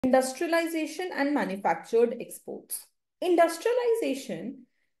Industrialisation and manufactured exports. Industrialisation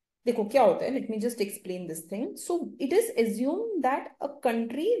देखो क्या होता है, let me just explain this thing. So it is assume that a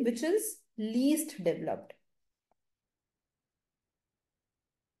country which is least developed,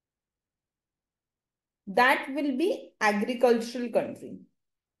 that will be agricultural country,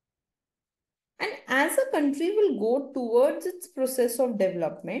 and as a country will go towards its process of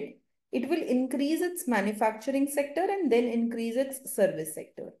development, it will increase its manufacturing sector and then increase its service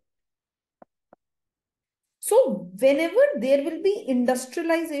sector. So whenever there will be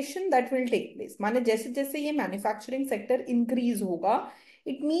industrialization that will take place, माने जैसे जैसे ये manufacturing sector increase होगा,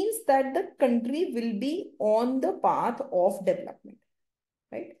 it means that the country will be on the path of development,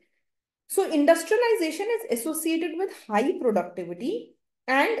 right? So industrialization is associated with high productivity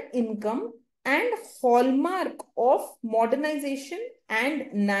and income and hallmark of modernization and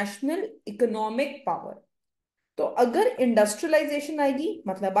national economic power. तो अगर industrialisation आएगी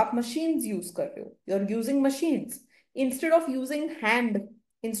मतलब आप machines use कर रहे हो, you are using machines instead of using hand,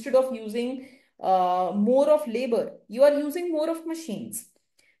 instead of using more of labor, you are using more of machines.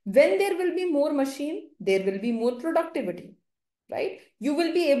 When there will be more machine, there will be more productivity, right? You will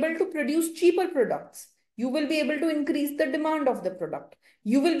be able to produce cheaper products. You will be able to increase the demand of the product.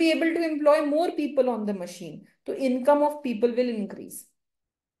 You will be able to employ more people on the machine. So income of people will increase.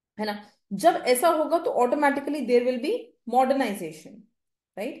 है ना? जब ऐसा होगा तो automatically there will be modernization,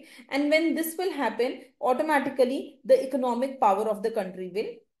 right? And when this will happen, automatically the economic power of the country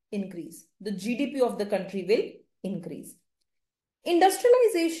will increase. The GDP of the country will increase.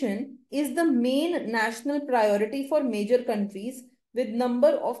 Industrialization is the main national priority for major countries with number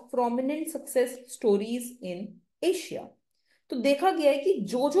of prominent success stories in Asia. तो देखा गया है कि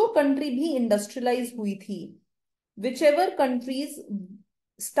जो जो country भी industrialise हुई थी, whichever countries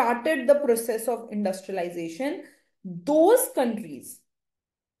started the process of industrialization, those countries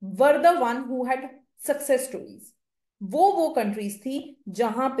were the one who had success stories. वो कंट्रीज थी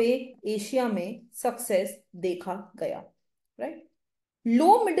जहां पे एशिया में सक्सेस देखा गया, right?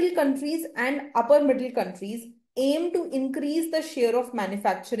 Low middle countries and upper middle countries aim to increase the share of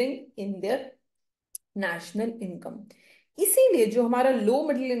manufacturing in their national income. इसीलिए जो हमारा low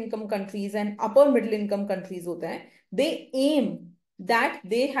middle income countries and upper middle income countries होते हैं, दे M that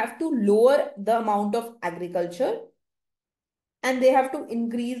they have to lower the amount of agriculture and they have to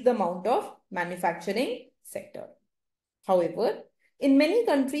increase the amount of manufacturing sector. However, in many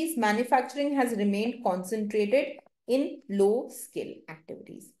countries, manufacturing has remained concentrated in low skill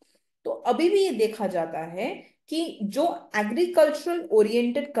activities. तो अभी भी ये देखा जाता है कि जो agricultural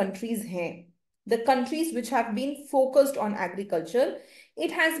oriented countries हैं, the countries which have been focused on agriculture,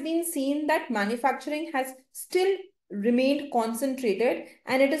 it has been seen that manufacturing has still remained concentrated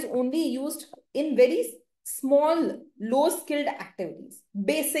and it is only used in very small, low skilled activities,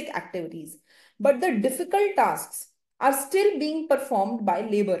 basic activities. But the difficult tasks are still being performed by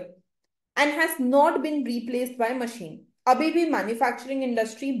labor and has not been replaced by machine. अभी भी manufacturing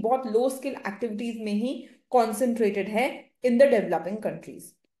industry बहुत लो skill activities में ही concentrated है in the developing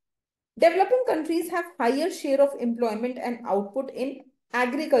countries. Developing countries have higher share of employment and output in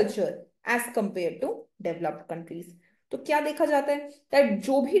agriculture as compare to developed countries. तो क्या देखा जाता है दैट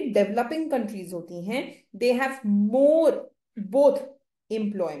जो भी डेवलपिंग कंट्रीज होती हैं, they have more both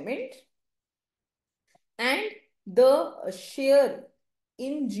employment and the share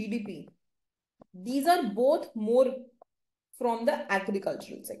in GDP. These are both more from the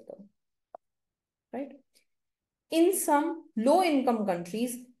agricultural sector, right? In some low-income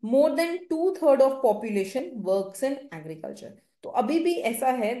countries, more than 2/3 of population works in agriculture. तो अभी भी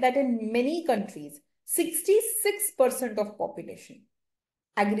ऐसा है that in many countries, 66% of population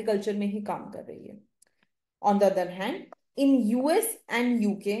agriculture में ही काम कर रही है. On the other hand, in US and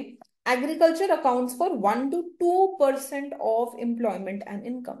UK, agriculture accounts for 1 to 2% of employment and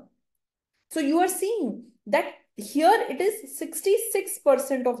income. So you are seeing that here it is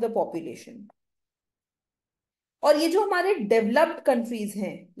 66% of the population. और ये जो हमारे developed countries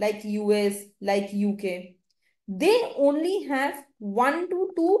हैं, like US, like UK, they only have 1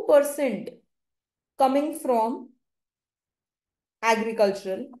 to 2% coming from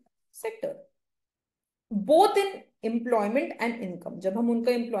agricultural sector. Both in employment and income. जब हम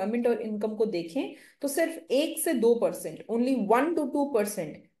उनका employment और income को देखें तो सिर्फ 1 से 2%, only 1 to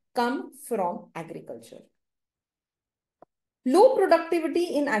 2% come from agriculture. Low productivity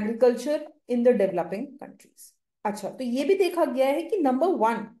in agriculture in the developing countries. अच्छा, तो ये भी देखा गया है कि number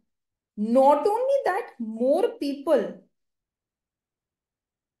 1, not only that more people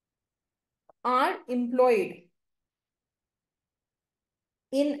are employed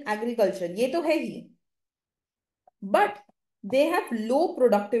in agriculture, ये तो है ही, but they have low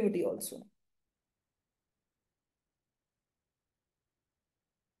productivity also.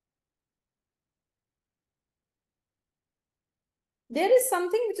 There is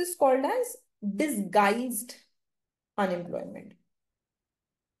something which is called as disguised unemployment.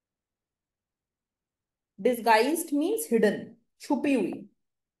 Disguised means hidden, छुपी हुई.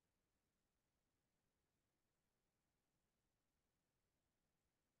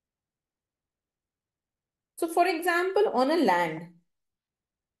 So for example, on a land,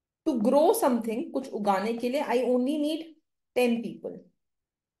 to grow something, कुछ उगाने के लिए, I only need 10 people.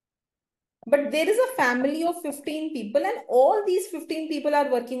 But there is a family of 15 people and all these 15 people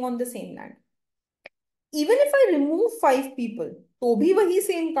are working on the same land. Even if I remove 5 people, तो भी वही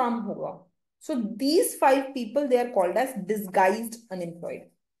same काम होगा. So these 5 people, they are called as disguised unemployed.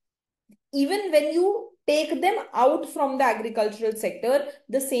 Even when you take them out from the agricultural sector,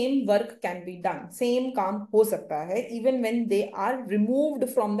 the same work can be done. Same काम हो सकता है, even when they are removed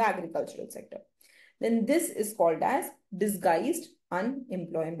from the agricultural sector. Then this is called as disguised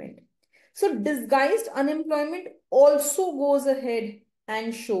unemployment. So disguised unemployment also goes ahead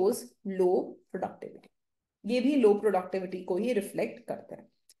and shows low productivity. ये भी low productivity को ही reflect करता है.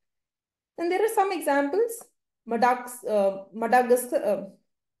 And there are some examples. Madagascar,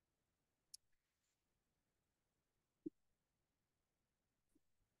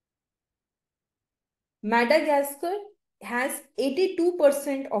 Madagascar has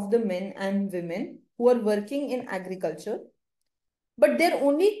 82% of the men and women who are working in agriculture, but they're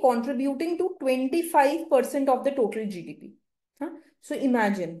only contributing to 25% of the total GDP. Huh? So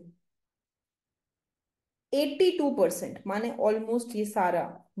imagine 82%, माने almost ये सारा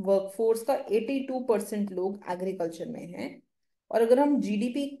workforce का 82% लोग agriculture में हैं. और अगर हम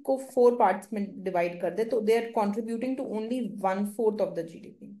जीडीपी को 4 पार्ट्स में डिवाइड कर दे तो they are contributing to only 1/4 of the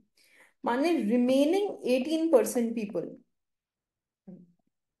GDP. माने remaining 18% people,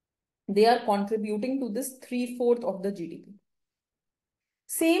 they are contributing to this 3/4 of the GDP.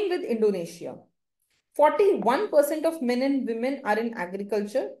 Same with Indonesia. 41% of men and women are in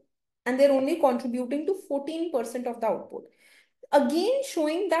agriculture and they're only contributing to 14% of the output. Again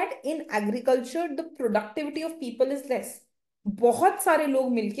showing that in agriculture the productivity of people is less. बहुत सारे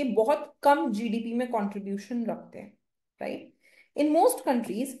लोग मिलके बहुत कम GDP में contribution रखते हैं, right? In most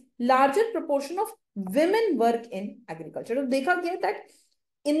countries, larger proportion of women work in agriculture. तो देखा गया that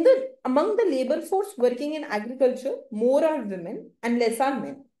among the labor force working in agriculture, more are women and less are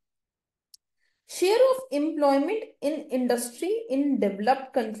men. Share of employment in industry in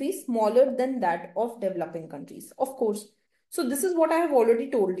developed countries smaller than that of developing countries. Of course. So this is what I have already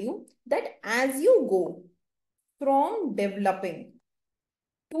told you, that as you go from developing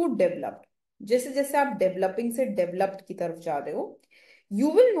to developed, जैसे जैसे आप developing से developed की तरफ जा रहे हो, you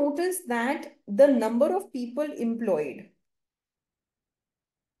will notice that the number of people employed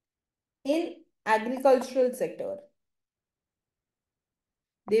in agricultural sector,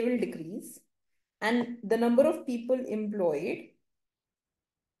 they will decrease, and the number of people employed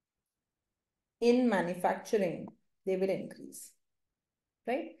in manufacturing, they will increase,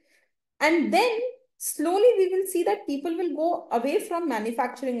 right? And then slowly we will see that people will go away from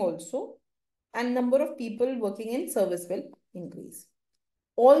manufacturing also, and number of people working in service will increase.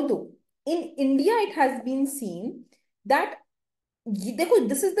 Although in India, it has been seen that देखो,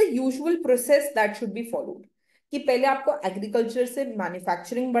 this is the usual process that should be followed, कि पहले आपको agriculture से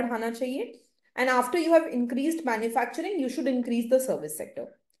manufacturing बढ़ाना चाहिए, and after you have increased manufacturing, you should increase the service sector.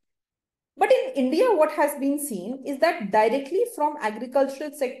 But in India, what has been seen is that directly from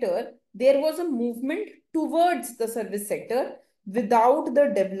agricultural sector, there was a movement towards the service sector without the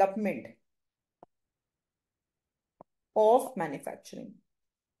development of manufacturing.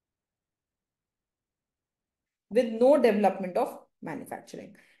 With no development of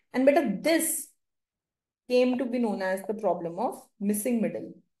manufacturing. And better, this came to be known as the problem of missing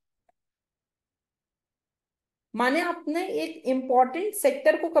middle. माने आपने एक important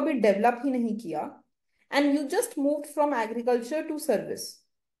sector को कभी develop ही नहीं किया, and you just moved from agriculture to service,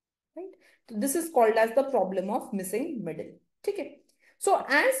 right? So this is called as the problem of missing middle. ठीक है? So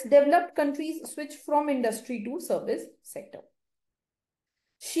as developed countries switch from industry to service sector,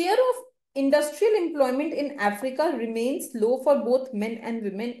 share of industrial employment in Africa remains low for both men and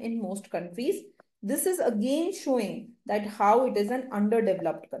women in most countries. This is again showing that how it is an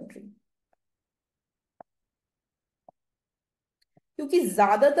underdeveloped country. क्योंकि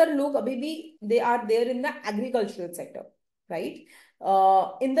ज्यादातर लोग अभी भी they are there in the agricultural sector, right?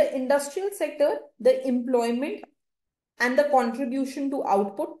 In the industrial sector, the employment and the contribution to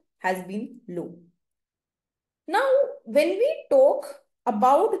output has been low. Now, when we talk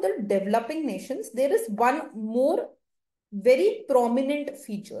about the developing nations, there is one more very prominent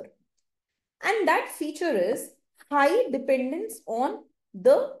feature. And that feature is high dependence on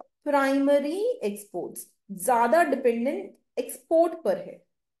the primary exports. ज़्यादा dependent export पर है,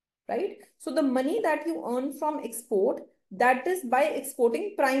 right? So the money that you earn from export, that is by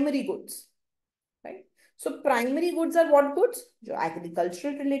exporting primary goods, right? So primary goods are what goods? जो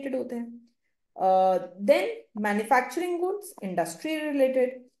agricultural related होते हैं. Then manufacturing goods, industry related.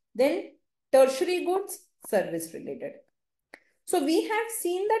 Then tertiary goods, service related. So we have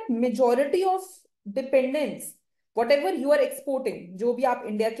seen that majority of dependence, whatever you are exporting, जो भी आप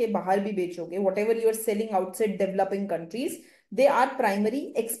India के बाहर भी बेचोगे, whatever you are selling outside developing countries, they are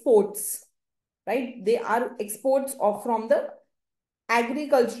primary exports, right? They are exports of from the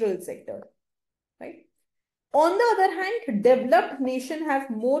agricultural sector, right? On the other hand, developed nation have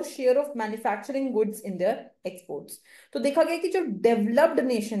more share of manufacturing goods in their exports. तो देखा गया कि जो developed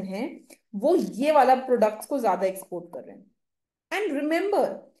nation है, वो ये वाला products को ज़्यादा export कर रहे हैं. And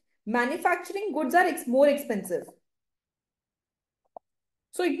remember, manufacturing goods are more expensive.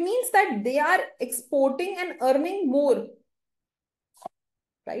 So it means that they are exporting and earning more,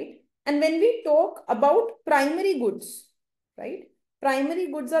 right? And when we talk about primary goods, right? Primary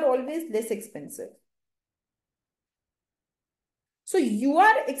goods are always less expensive. So you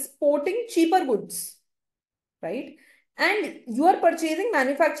are exporting cheaper goods, right? And you are purchasing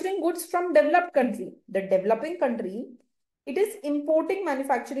manufacturing goods from developed country. The developing country, it is importing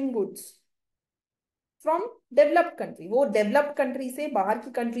manufacturing goods from developed country. वो developed country से, बाहर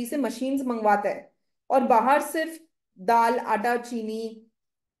की country से machines मंगवाता है और बाहर सिर्फ दाल, आटा, चीनी,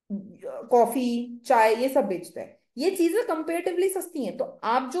 कॉफी, चाय ये सब बेचता है. ये चीजें कंपेरेटिवली सस्ती हैं. तो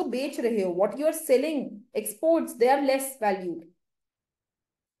आप जो बेच रहे हो, what you are selling, exports, they are less valued.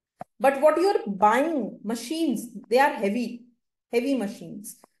 But what you are buying, machines, they are heavy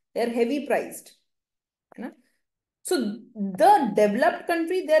machines. They are heavy priced. है ना? So the developed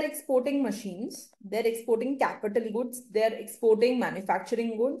country, they're exporting machines, they're exporting capital goods, they're exporting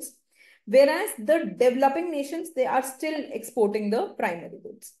manufacturing goods, whereas the developing nations, they are still exporting the primary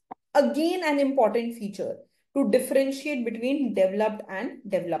goods. Again, an important feature to differentiate between developed and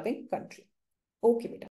developing country. Okay, beta.